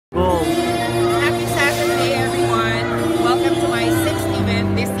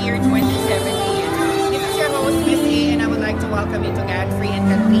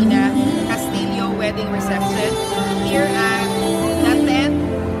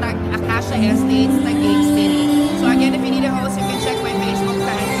Estates, Taguig City. So again, if you need a host, you can check my Facebook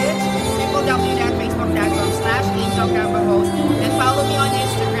fan page, www.facebook.com/AngelGambaHost, and follow me on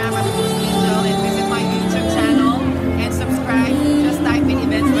Instagram at @BoostAngel, and visit my YouTube channel and subscribe. Just type in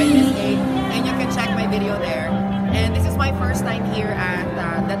Events by Miss A, and you can check my video there. And this is my first time here at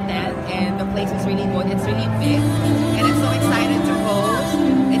the tent, and the place is really good. It's really big, and I'm so excited to host.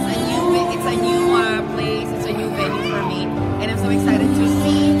 It's a new place. It's a new venue for me, and I'm so excited to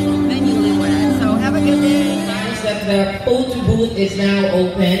see the newlyweds. So have a good day. That the photo booth is now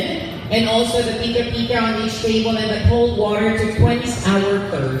open, and also the pika on each table and the cold water to quench our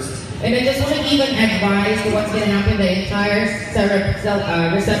thirst. And I just want to give an advice to what's going to happen the entire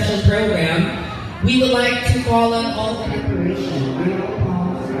reception program. We would like to call on all the decoration. We all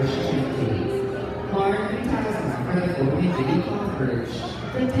call fresh please. Mark 3,000 for the photo and video coverage.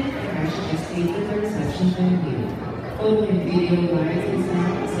 The tent fresh has stayed with the reception venue. Photo and video lights and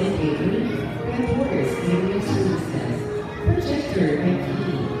sounds and catering, and orders catering services. Projector by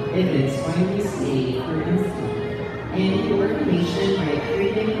key, events by Miss A for instant. And coordination by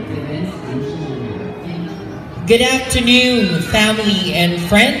Creative Events Engineering. Good afternoon, family and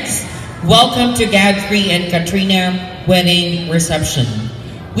friends. Welcome to Godfrey and Katrina Wedding Reception.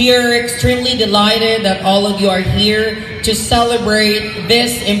 We are extremely delighted that all of you are here to celebrate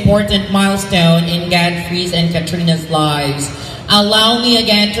this important milestone in Godfrey's and Katrina's lives. Allow me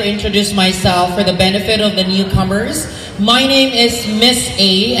again to introduce myself for the benefit of the newcomers. My name is Miss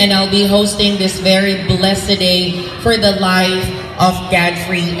A, and I'll be hosting this very blessed day for the life of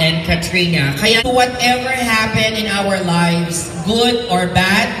Godfrey and Katrina. Kaya whatever happened in our lives, good or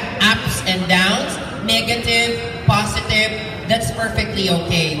bad, ups and downs, negative, positive, that's perfectly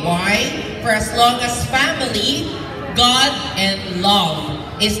okay. Why? For as long as family, God, and love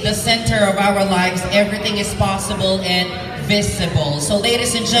is the center of our lives, everything is possible and visible. So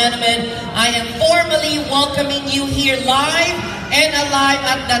ladies and gentlemen, I am formally welcoming you here live and alive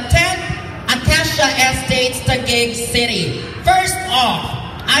at the 10th Acacia Estates, Taguig City. First off,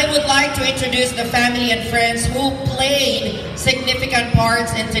 I would like to introduce the family and friends who played significant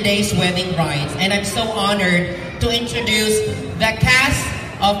parts in today's wedding rites. And I'm so honored to introduce the cast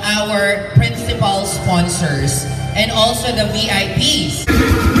of our principal sponsors and also the VIPs.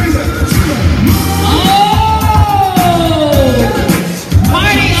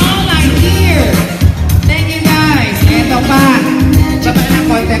 Party all night here! Thank you guys! Eto pa! Baba ng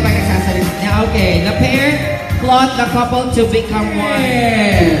konti pag nagsasalita niya. Okay, the pair plot the couple to become one.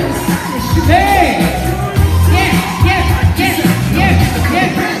 Yes! Hey! Yes! Yes! Yes! Yes!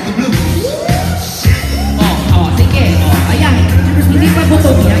 Yes! Oh, sige. Oh, ayan. Hindi pa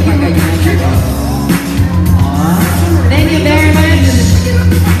butog yan pag ganyan. Thank you very much.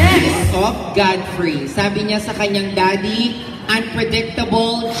 Next! Of Godfrey. Sabi niya sa kanyang daddy,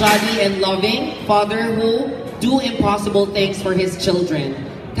 unpredictable, jolly, and loving father who do impossible things for his children.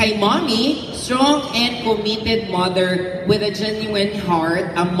 Kay mommy, strong and committed mother with a genuine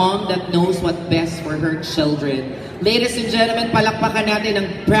heart, a mom that knows what's best for her children. Ladies and gentlemen, palakpakan natin ang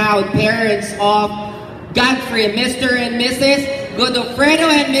proud parents of Godfrey, Mr. and Mrs.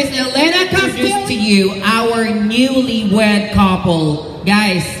 Godofredo and Miss Elena Castillo. Introduce to you our newlywed couple.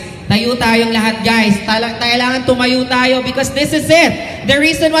 Guys, tayo tayong lahat, guys. Kailangan tumayo tayo because this is it. The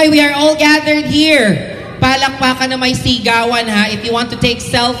reason why we are all gathered here. Palakpakan na may sigawan ha. If you want to take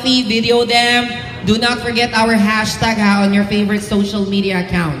selfie, video them. Do not forget our hashtag ha on your favorite social media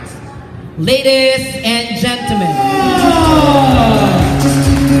accounts. Ladies and gentlemen.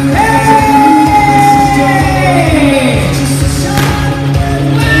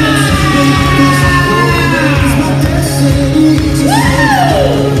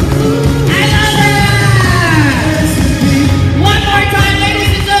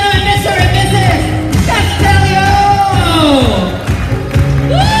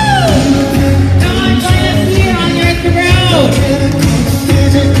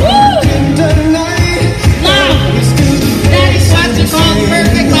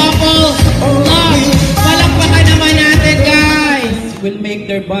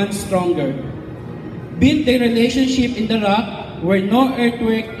 Their bond stronger. Build their relationship in the rock where no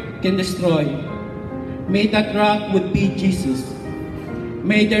earthquake can destroy. May that rock would be Jesus.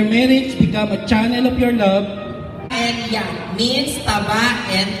 May their marriage become a channel of your love. And yang means taba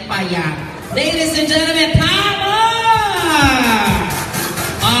and paya. Ladies and gentlemen, tama!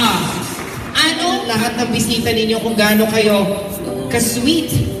 Ano lahat ng bisita ninyo kung gaano kayo ka-sweet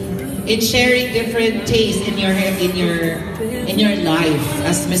in sharing different tastes in your life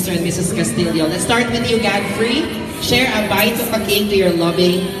as Mr. and Mrs. Castillo. Let's start with you, Godfrey. Share a bite of a cake to your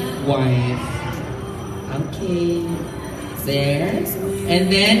loving wife. Okay. There. And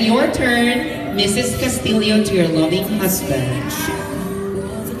then your turn, Mrs. Castillo, to your loving husband.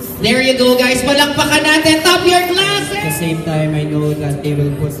 There you go, guys. Palakpakan natin. Top your glasses! At the same time, I know that they will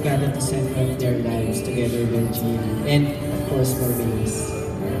put God at the center of their lives together with Gina. And of course, for Venus.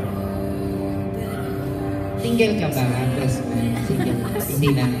 Single ka ba? Single. Hindi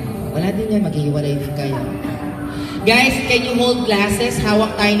na. Wala din yan. Maghihiwalay din kayo. Guys, can you hold glasses?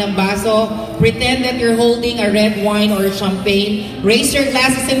 Hawak tayo ng baso. Pretend that you're holding a red wine or champagne. Raise your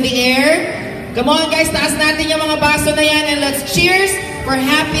glasses in the air. Come on, guys. Taas natin yung mga baso na yan. And let's cheers for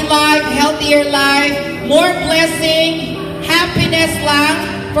happy life, healthier life, more blessing, happiness lang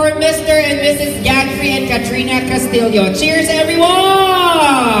for Mr. and Mrs. Godfrey and Katrina Castillo. Cheers,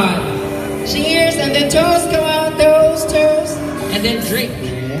 everyone! Cheers, and then toast, come on, toast, toast. And then drink.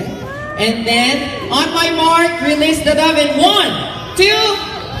 And then, on my mark, release the dove in 1, 2,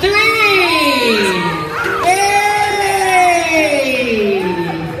 3! Hey!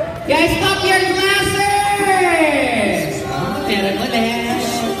 Guys, stop your glasses! Meron ulit.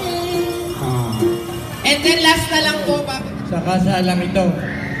 And then last na lang po, Sa kasalang ito,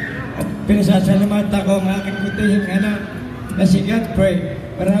 at pinasasalamatan ako ang aking putihing anak na si Godfrey.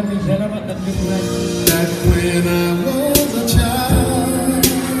 Maraming salamat at lubuhan. That when I was a child,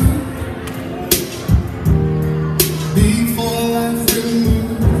 before life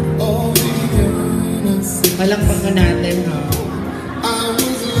removed all the innocence, palakpakan natin, ha? I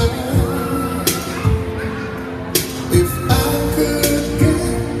was loved. If I could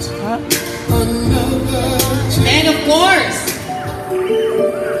get another chance. And of course,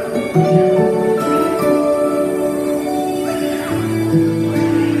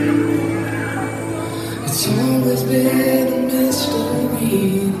 It's always been a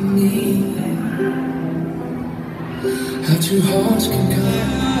mystery to me how two hearts can come.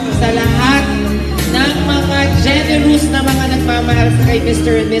 sa lahat ng mga generous na mga nagmamahal sa kay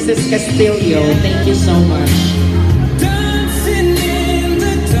Mr. and Mrs. Castillo, thank you so much.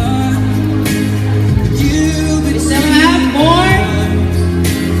 We still have more.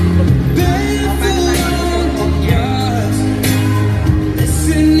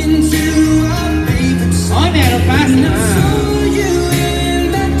 Oh, meron pa.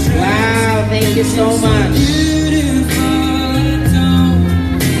 Wow, thank you so much.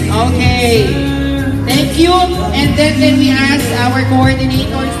 Okay. Thank you. And then we ask our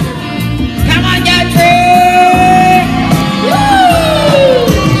coordinators to... Come on, Godfrey! Woo!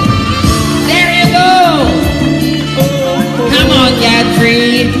 There you go! Come on,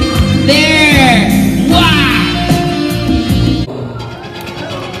 Godfrey! There! Wow!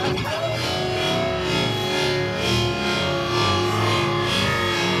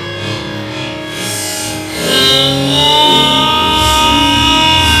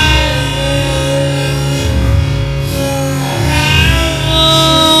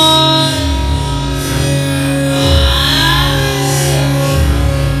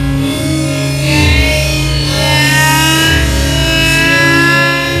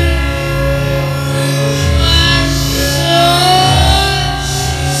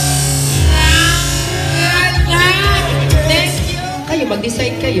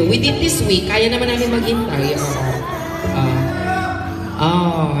 Mag-decide kayo. Within this week, kaya naman namin maghintay.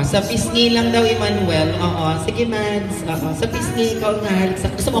 Sa pisngi lang daw, Emmanuel. Sige, Mads. Sa pisngi, ikaw nga halik.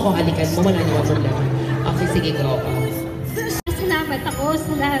 Gusto mo akong halikan mo? Wala naman problema. Okay, sige, go. Salamat ako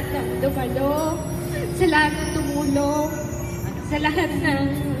sa lahat ng dumalo, sa lahat ng tumulong, sa lahat ng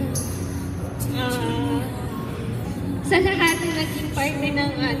sa lahat ng naging partner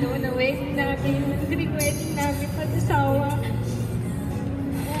ng na wedding namin, ng wedding namin, pag-asawa.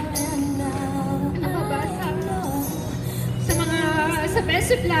 Sa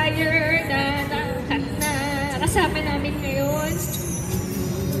best supplier na kasama namin ngayon.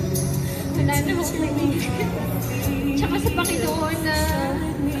 Wala na akong pag-ibig. Tsaka sa Panginoon na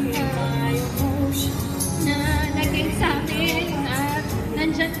naging sa amin at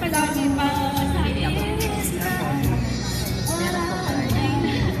nandyan palagi para sa amin.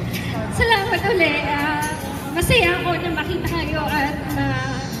 Salamat ulit. Masaya ako na makita kayo at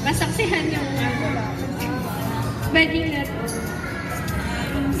masaksihan yung wedding na to.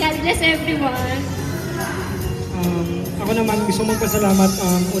 God bless everyone. Ako naman gusto magpasalamat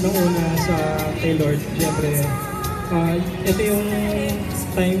unang-una sa kay Lord. Siyempre, ito yung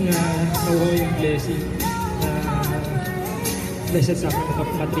time na nakuha yung blessing na blessed sa akin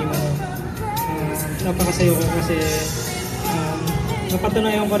ng matrimony. Napakasayo ko kasi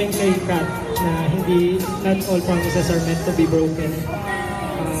napatunayan ko rin kay Kat na not all promises are meant to be broken.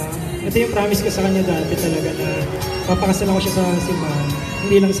 Ito yung promise ko sa kanya dati talaga na papakasal ako siya sa simbahan,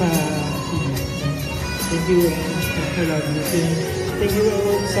 hindi lang sa TV. Thank you and I love you. thank you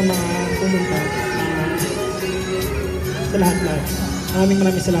sa mga pumunta. Sa lahat-lahat.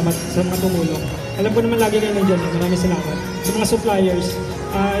 Maraming salamat sa mga tumulong. Alam ko naman lagi kayo nandiyan. Maraming salamat. Sa mga suppliers,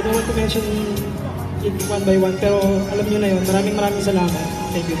 I don't want to mention it one by one, pero alam nyo na yun. Maraming salamat.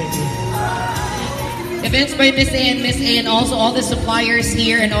 Thank you, thank you. Events by Miss A and also all the suppliers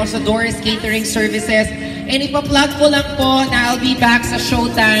here and also Doris Catering Services. And ipa-plug ko lang po na I'll be back sa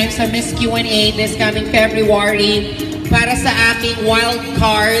Showtime sa Miss Q&A this coming February para sa aking Wild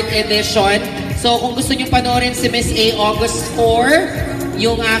Card Edition. So kung gusto nyo panoorin si Miss A August 4,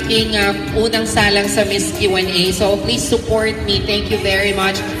 yung aking unang salang sa Miss Q&A. So please support me. Thank you very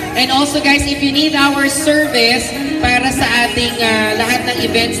much. And also guys, if you need our service para sa ating lahat ng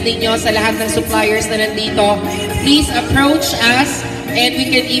events ninyo, sa lahat ng suppliers na nandito, please approach us and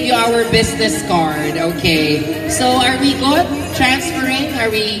we can give you our business card. Okay. So are we good? Transferring? Are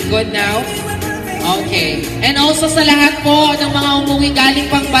we good now? Okay. And also sa lahat po ng mga umuwi galing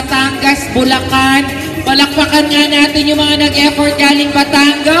pang Batangas, Bulacan, palakpakan nga natin yung mga nag-effort galing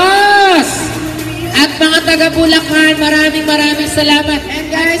Batangas! At mga taga Bulacan, maraming salamat. And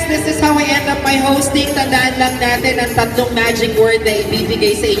guys, this is how I end up my hosting. Tandaan lang natin ang tatlong magic word na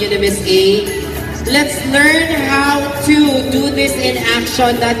ibibigay sa inyo ni Miss A. Let's learn how to do this in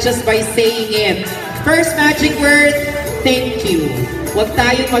action, not just by saying it. First magic word, thank you. Huwag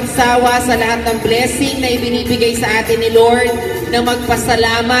tayong magsawa sa lahat ng blessing na ibinibigay sa atin ni Lord na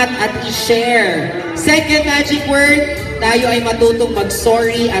magpasalamat at i-share. Second magic word, tayo ay matutong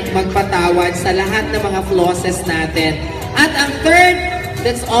mag-sorry at magpatawad sa lahat ng mga flosses natin. At ang third,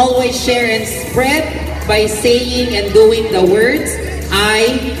 let's always share and spread by saying and doing the words,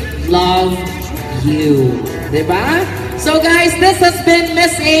 I love you. Diba? So guys, this has been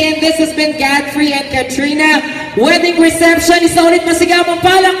Miss A and this has been Godfrey and Katrina. Wedding reception. Isa ulit masigaw mong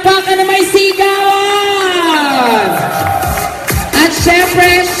palakpakan na may sigawan! At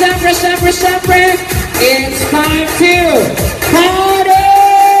syempre, it's time to party!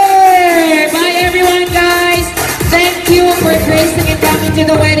 Bye everyone guys! Thank you for gracing and coming to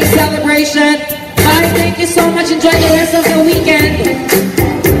the wedding celebration. Bye, thank you so much. Enjoy the rest of the weekend.